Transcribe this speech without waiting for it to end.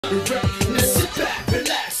Now sit back,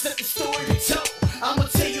 relax, let the story be told. I'ma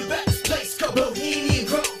tell you about this place called Bohemian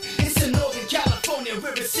Grove. It's in Northern California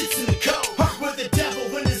where it sits in the cold, where the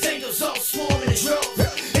devil and his angels all swarm in droves.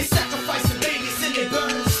 They sacrifice the babies and they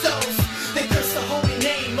burn the stoves. They curse the holy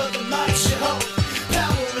name of the mighty Jehovah.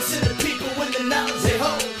 Power is in the people when the knowledge they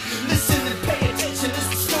hold. Listen and pay attention,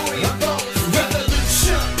 it's the story unfolds.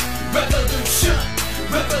 Revolution, revolution,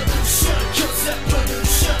 revolution, kills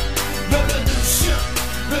evolution. Revolution,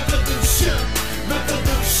 revolution,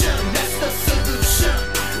 revolution, that's the solution.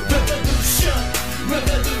 Revolution,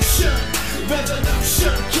 revolution,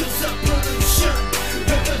 revolution, kills up pollution.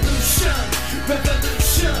 Revolution,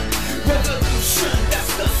 revolution, revolution,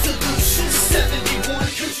 that's the solution. 71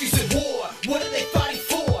 countries at war, what are they fighting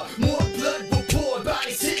for? More blood will pour,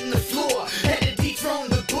 bodies hitting the floor. Had to dethrone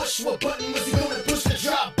the Bush, what button was he gonna push to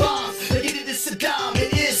drop bombs? They did it to Saddam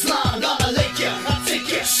and Islam. I'ma lake ya, I'll take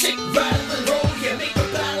ya, shake, rattle and roll ya, make a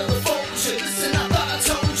battle of fold ya. Listen, I thought I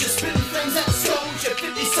told ya, spitting flames out of soldier.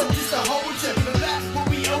 50 soldiers to hold ya, give back what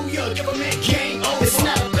we owe ya. Government game over. It's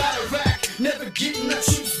not about Iraq, never getting our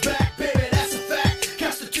troops back, baby, that's a fact.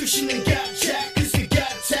 Constitution ain't got jack, cause we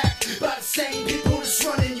got attacked by the same people that's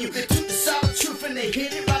running you. They took the solid truth and they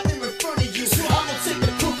hid it right there in front of you. So I'm gonna take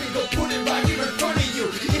the proof and go put it right here in front of you.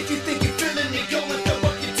 If you think you're feeling it, go and throw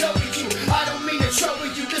up your W. I don't mean to trouble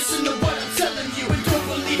you, listen to what I'm telling you. And don't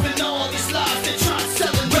believe in all these lies they're trying to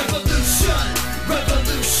sell. Revolution,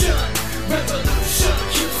 revolution, revolution,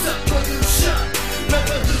 kills up pollution.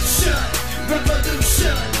 Revolution,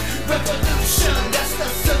 revolution, revolution, that's the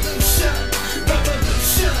solution.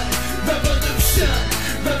 Revolution, revolution,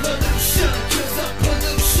 revolution, kills up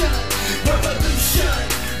pollution. Revolution,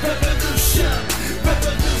 revolution,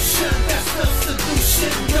 revolution, that's the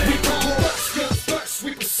solution. We gon' burst, guns burst,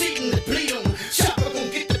 we proceeding to bleed 'em. Chopper gon'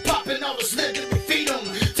 get the poppin', all this lead that we feed 'em.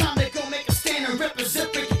 Time they gon' make a stand and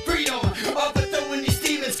represent for your freedom. Overthrowing these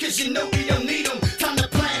demons, cause you know we don't need 'em. Time to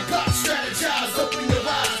plan, plot, strategize, open your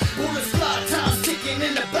eyes. Bullets fly, time's ticking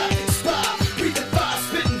in the back expire. Breathe the fire,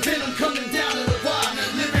 spitting venom coming down to the wire.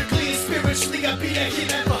 Lyrically and spiritually, I be that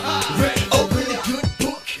kid ever high. Ready, open a good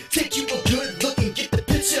book, take you a good look and get the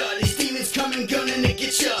picture. These demons coming gunning to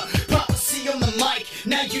get ya. Prophecy on the mic,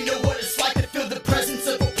 now you know what it's like to feel the presence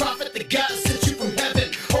of a prophet that God has sent you from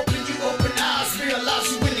heaven. Open you open eyes,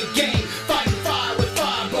 realize you in the game. Fighting fire with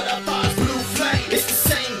fire, but our fire's blue flame. It's the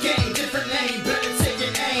same game, different name, better take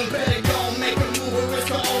an aim. Better go make a move or it's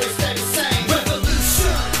gonna always stay the same.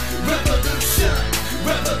 Revolution, revolution,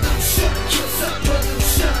 revolution, kills up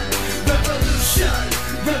pollution. Revolution,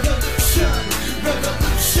 revolution,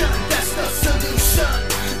 revolution, that's the solution.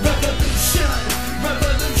 Revolution,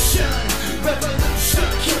 revolution, revolution,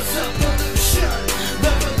 kills up pollution.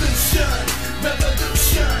 Revolution,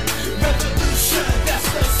 revolution, revolution, that's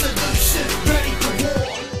the solution. Ready for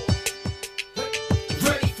war,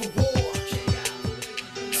 ready for war.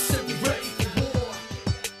 Said we ready for war,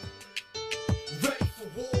 ready for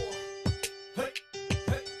war. Hey,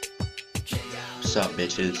 hey, What's up,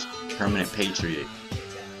 bitches? Permanent Patriot.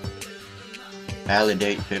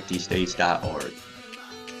 Validate50states.org.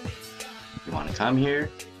 You want to come here?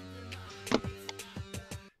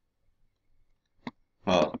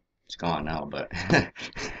 Well, it's gone now, but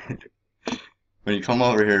when you come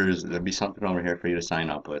over here, there'll be something over here for you to sign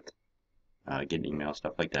up with. Get email,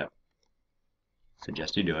 stuff like that.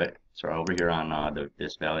 Suggest you do it. So we're over here on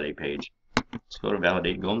this Validate page. Let's go to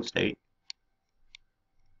Validate Golden State.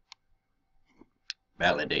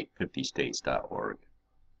 Validate50states.org.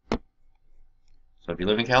 So if you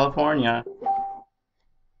live in California,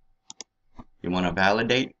 you want to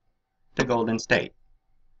validate the Golden State.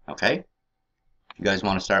 Okay? If you guys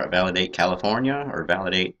want to start Validate California or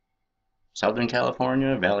Validate Southern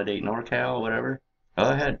California, Validate NorCal, whatever, go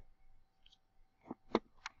ahead.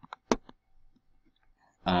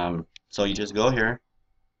 So you just go here,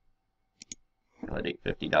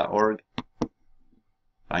 validate50.org,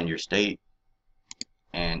 find your state,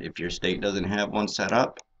 and if your state doesn't have one set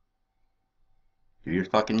up, do your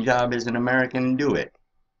fucking job as an American and do it.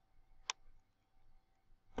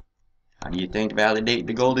 How do you think Validate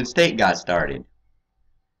the Golden State got started?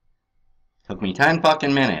 Took me 10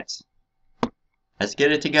 fucking minutes. Let's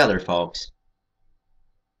get it together, folks.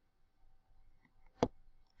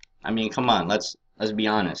 I mean, come on, let's be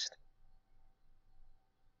honest.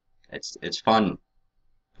 It's fun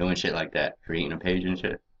doing shit like that, creating a page and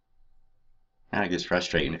shit. Now it gets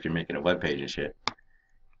frustrating if you're making a web page and shit.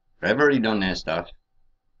 But I've already done that stuff.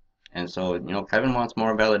 And so, you know, Kevin wants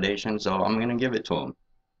more validation, so I'm gonna give it to him.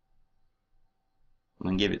 I'm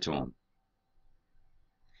gonna give it to him.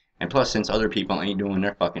 And plus, since other people ain't doing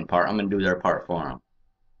their fucking part, I'm gonna do their part for them.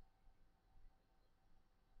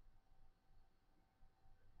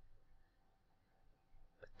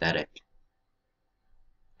 Pathetic.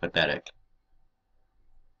 Pathetic.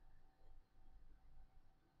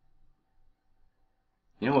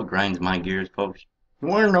 You know what grinds my gears, folks? You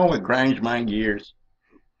want to know what grinds my gears?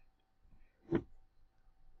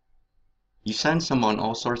 You send someone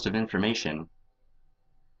all sorts of information,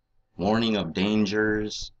 warning of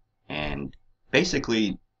dangers, and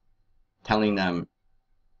basically telling them,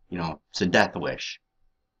 you know, it's a death wish.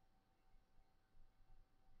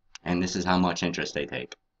 And this is how much interest they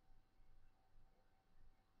take.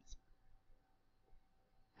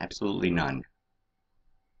 Absolutely none.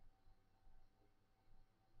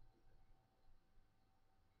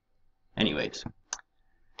 Anyways,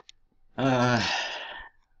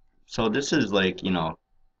 so this is like, you know,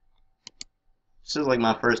 this is like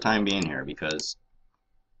my first time being here because,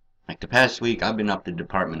 like, the past week I've been up the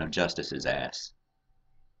Department of Justice's ass.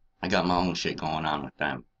 I got my own shit going on with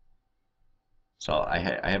them. So I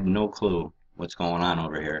have no clue what's going on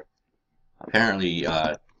over here. Apparently,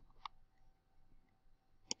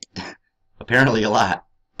 apparently a lot.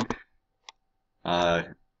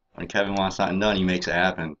 When Kevin wants something done, he makes it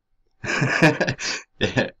happen.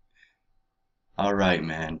 Yeah. All right,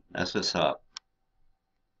 man. That's what's up.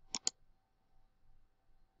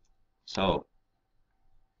 So,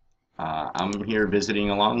 I'm here visiting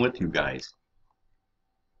along with you guys.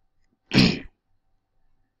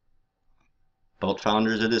 Both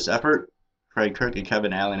founders of this effort, Craig Kirk and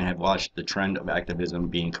Kevin Allen, have watched the trend of activism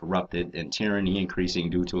being corrupted and tyranny increasing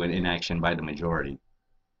due to an inaction by the majority.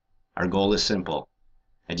 Our goal is simple: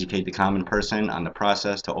 educate the common person on the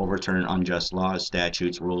process to overturn unjust laws,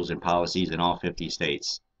 statutes, rules, and policies in all 50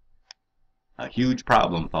 states. A huge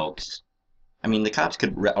problem, folks. I mean, the cops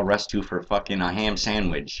could arrest you for fucking a ham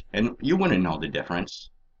sandwich, and you wouldn't know the difference.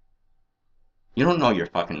 You don't know your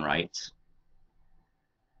fucking rights.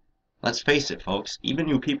 Let's face it, folks, even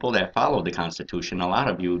you people that follow the Constitution, a lot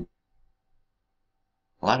of you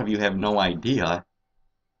have no idea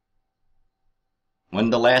when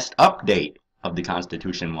the last update of the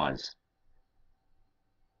Constitution was.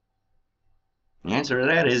 The answer to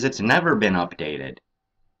that is it's never been updated.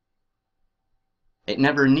 It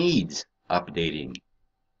never needs updating.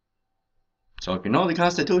 So if you know the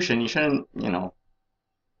Constitution, you shouldn't, you know,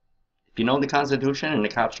 if you know the Constitution and the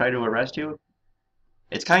cops try to arrest you,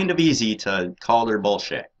 it's kind of easy to call their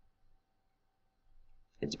bullshit.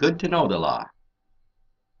 It's good to know the law.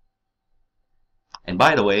 And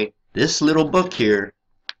by the way, this little book here,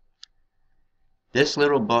 this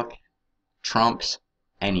little book trumps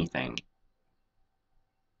anything.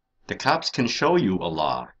 The cops can show you a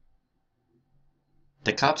law.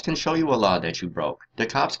 The cops can show you a law that you broke. The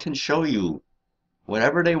cops can show you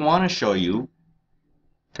whatever they want to show you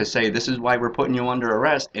to say this is why we're putting you under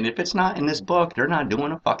arrest, and if it's not in this book, they're not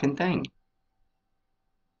doing a fucking thing.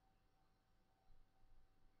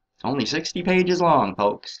 It's only 60 pages long,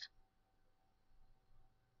 folks.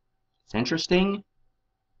 It's interesting.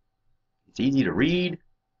 It's easy to read.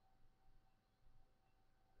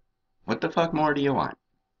 What the fuck more do you want?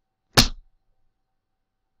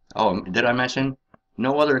 Oh, did I mention?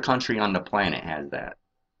 No other country on the planet has that.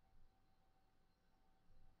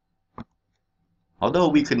 Although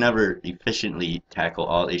we could never efficiently tackle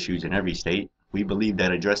all issues in every state, we believe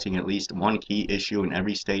that addressing at least one key issue in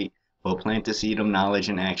every state will plant a seed of knowledge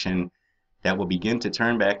and action that will begin to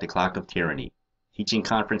turn back the clock of tyranny. Teaching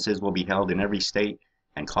conferences will be held in every state,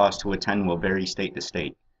 and costs to attend will vary state to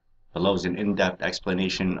state. Below is an in-depth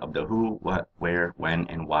explanation of the who, what, where, when,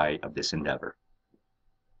 and why of this endeavor.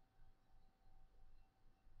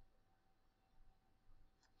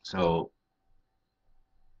 So,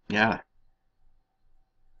 yeah.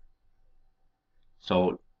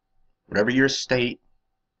 So, whatever your state,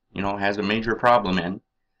 you know, has a major problem in,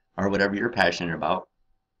 or whatever you're passionate about,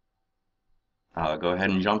 go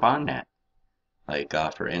ahead and jump on that. Like,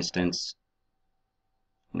 for instance,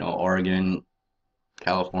 you know, Oregon,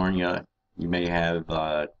 California, you may have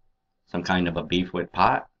some kind of a beef with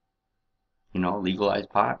pot, you know,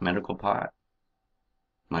 legalized pot, medical pot.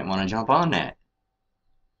 Might want to jump on that.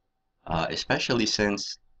 Especially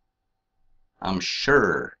since I'm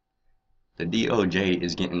sure the DOJ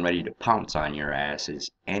is getting ready to pounce on your asses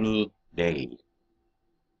any day.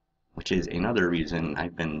 Which is another reason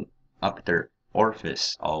I've been up their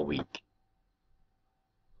orifice all week.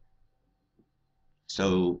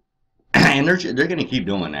 So, and they're gonna keep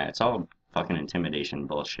doing that. It's all fucking intimidation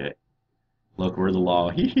bullshit. Look, we're the law.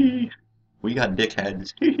 Hee hee. We got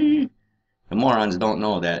dickheads. Hee hee. The morons don't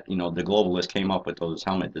know that, you know, the globalists came up with those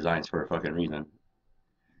helmet designs for a fucking reason.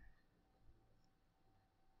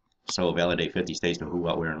 So validate 50 states to who,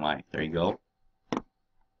 what, where, and why. There you go. I'm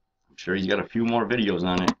sure he's got a few more videos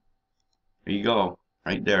on it. There you go.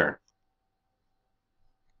 Right there.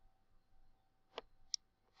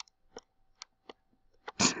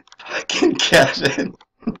 Fucking Kevin.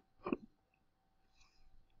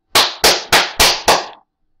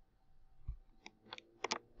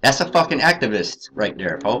 That's a fucking activist right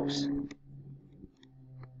there, folks.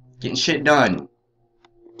 Getting shit done.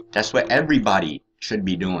 That's what everybody should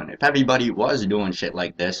be doing. If everybody was doing shit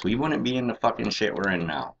like this, we wouldn't be in the fucking shit we're in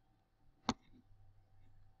now.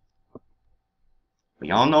 We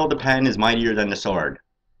all know the pen is mightier than the sword.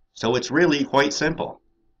 So it's really quite simple.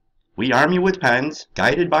 We arm you with pens,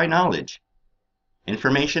 guided by knowledge,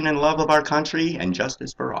 information and love of our country, and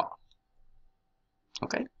justice for all.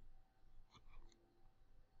 Okay?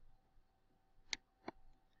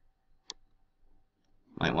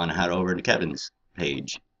 Might want to head over to Kevin's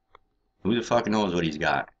page. Who the fuck knows what he's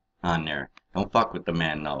got on there? Don't fuck with the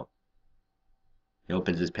man, though. He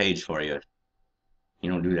opens his page for you.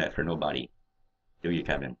 You don't do that for nobody. Do you,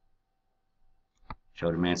 Kevin?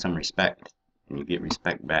 Show the man some respect, and you get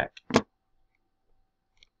respect back.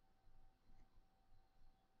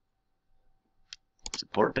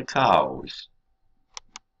 Support the cause.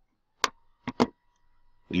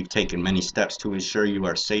 We've taken many steps to ensure you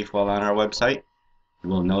are safe while on our website. You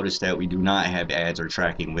will notice that we do not have ads or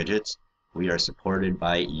tracking widgets. We are supported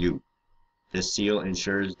by you. This seal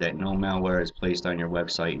ensures that no malware is placed on your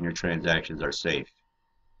website and your transactions are safe.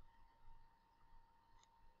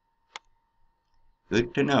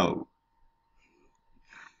 Good to know.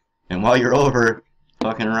 And while you're over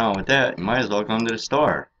fucking around with that, you might as well come to the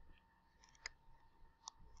store.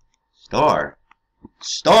 Store?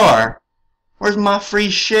 Store? Where's my free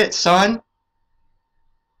shit, son?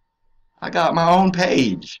 I got my own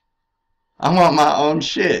page. I want my own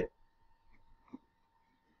shit.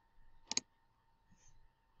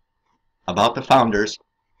 About the founders,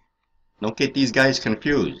 don't get these guys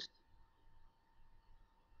confused.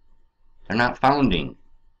 They're not founding.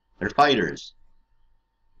 They're fighters.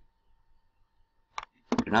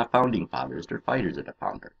 They're not founding fathers. They're fighters of the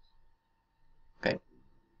founders. Okay?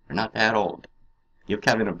 They're not that old. Give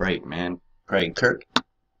Kevin a break, man. Craig Kirk.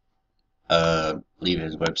 Believe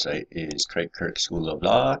his website is Craig Kirk School of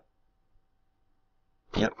Law.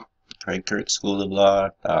 Yep.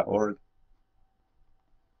 CraigKirkSchoolofLaw.org.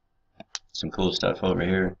 Some cool stuff over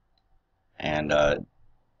here. And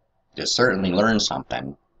just certainly learn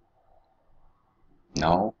something.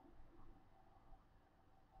 No?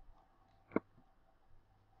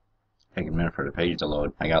 Take a minute for the page to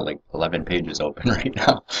load. I got like 11 pages open right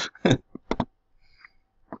now.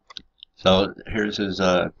 So here's his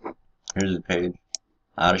page.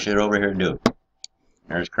 A lot of shit over here to do.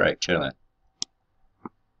 There's Craig chilling.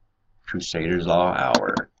 Crusaders Law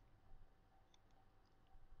Hour.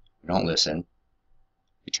 Don't listen.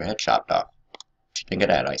 Get your head chopped off. What you think of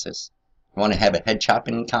that, ISIS? You want to have a head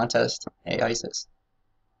chopping contest? Hey, ISIS.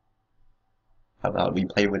 How about we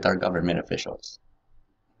play with our government officials?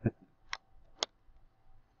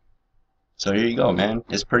 So here you go, man.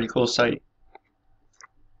 It's a pretty cool site.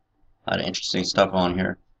 A lot of interesting stuff on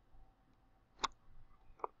here.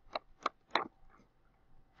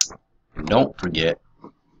 And don't forget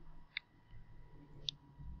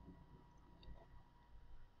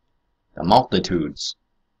the multitudes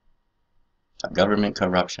of government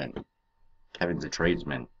corruption. Kevin's a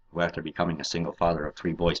tradesman who, after becoming a single father of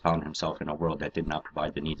 3 boys, found himself in a world that did not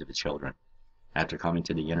provide the needs of his children. After coming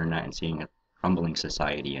to the internet and seeing a crumbling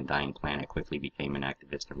society and dying planet, quickly became an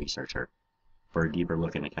activist and researcher. For a deeper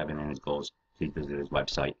look into Kevin and his goals, please visit his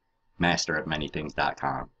website,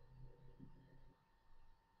 masterofmanythings.com.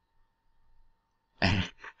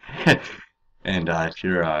 And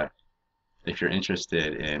if you're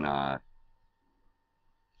interested in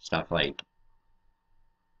stuff like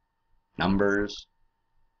numbers,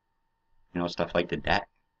 stuff like the debt,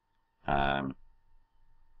 let's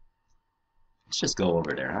just go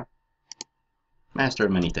over there, huh? Master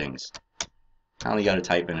of many things. I only got to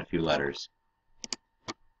type in a few letters.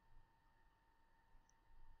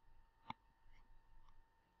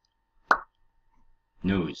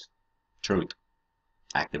 News, truth,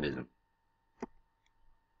 activism.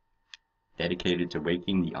 Dedicated to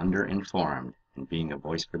waking the underinformed and being a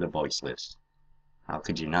voice for the voiceless. How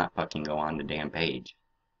could you not fucking go on the damn page?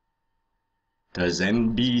 Does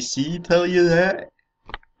NBC tell you that?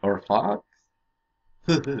 Or Fox?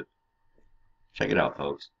 Check it out,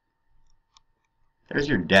 folks. There's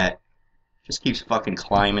your debt. Just keeps fucking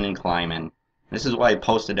climbing and climbing. This is why I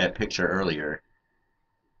posted that picture earlier.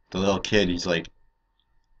 The little kid, he's like,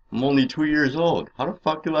 I'm only 2 years old. How the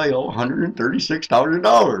fuck do I owe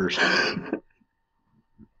 $136,000?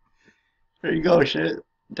 There you go, shit.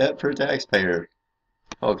 Debt per taxpayer.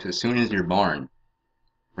 Folks, as soon as you're born,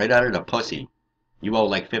 Right out of the pussy. You owe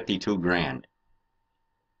like 52 grand.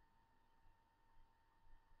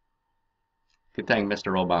 Could thank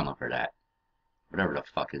Mr. Obama for that. Whatever the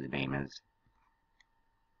fuck his name is.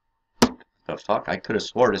 The fuck? I could have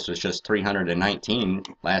swore this was just 319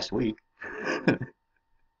 last week.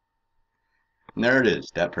 And there it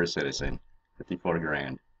is, debt per citizen. 54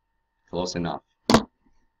 grand. Close enough.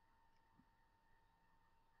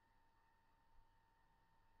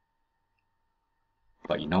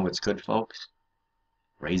 But you know what's good, folks?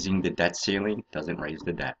 Raising the debt ceiling doesn't raise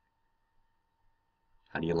the debt.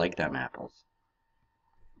 How do you like them apples?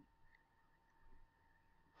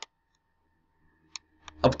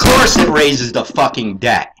 Of course it raises the fucking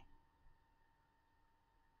debt!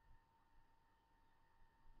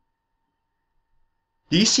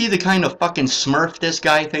 Do you see the kind of fucking smurf this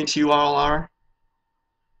guy thinks you all are?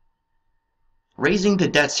 Raising the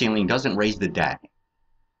debt ceiling doesn't raise the debt.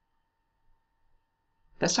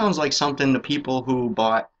 That sounds like something the people who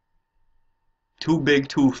bought Too Big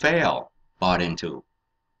to Fail bought into.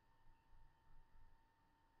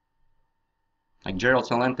 Like Gerald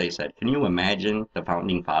Celente said, can you imagine the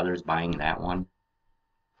Founding Fathers buying that one?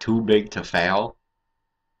 Too Big to Fail?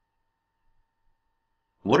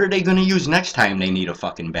 What are they going to use next time they need a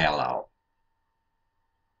fucking bailout?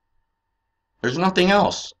 There's nothing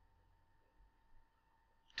else.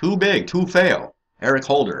 Too big to fail. Eric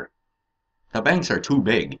Holder. The banks are too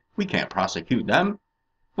big. We can't prosecute them.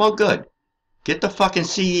 Well, good. Get the fucking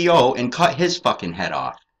CEO and cut his fucking head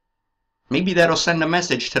off. Maybe that'll send a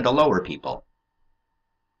message to the lower people.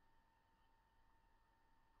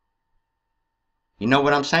 You know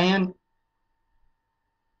what I'm saying?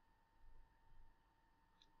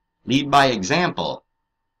 Lead by example.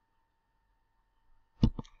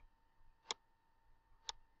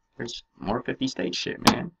 There's more 50 state shit,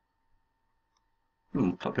 man.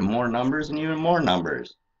 Fucking more numbers and even more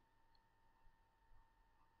numbers.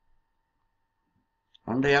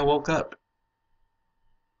 One day I woke up.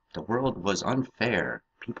 The world was unfair.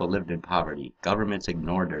 People lived in poverty. Governments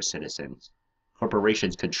ignored their citizens.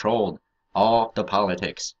 Corporations controlled all the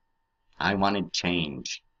politics. I wanted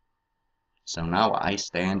change. So now I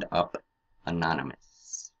stand up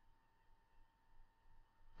anonymous.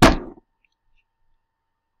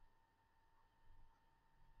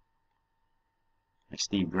 Like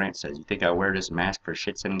Steve Grant says, you think I wear this mask for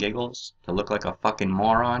shits and giggles? To look like a fucking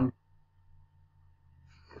moron?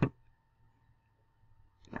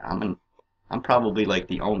 I'm probably like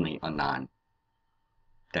the only anon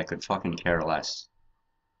that could fucking care less.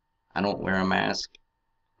 I don't wear a mask.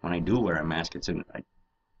 When I do wear a mask, it's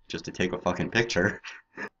just to take a fucking picture.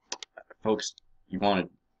 Folks, you want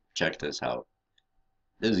to check this out.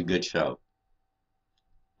 This is a good show.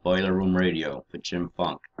 Boiler Room Radio with Jim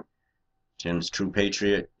Funk. Jim's true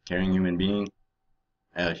patriot, caring human being.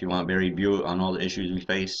 If you want varied view on all the issues we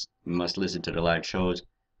face, you must listen to the live shows.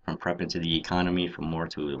 From prepping to the economy, from more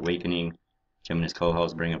to awakening. Jim and his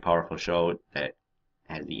co-host bring a powerful show that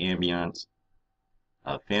has the ambience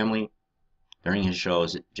of family. During his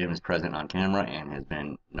shows, Jim is present on camera and has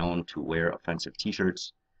been known to wear offensive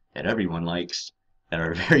t-shirts that everyone likes, that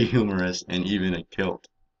are very humorous, and even a kilt.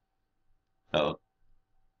 So,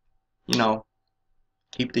 you know,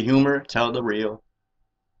 keep the humor, tell the real.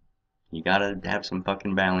 You gotta have some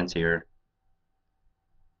fucking balance here.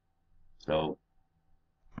 So,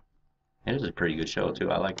 it is a pretty good show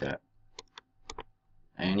too, I like that.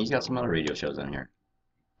 And he's got some other radio shows on here.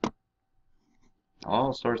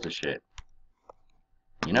 All sorts of shit.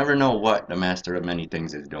 You never know what the master of many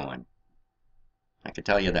things is doing. I can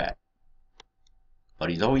tell you that.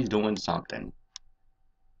 But he's always doing something.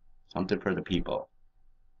 Something for the people.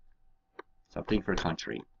 Something for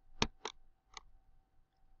country.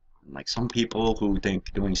 Like some people who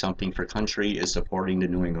think doing something for country is supporting the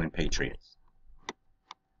New England Patriots.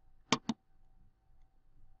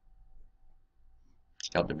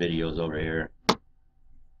 Check out the videos over here.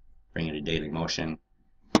 Bring it to Daily Motion.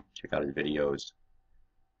 Check out his videos.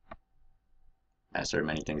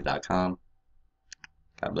 masterofmanythings.com.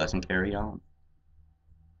 God bless and carry on.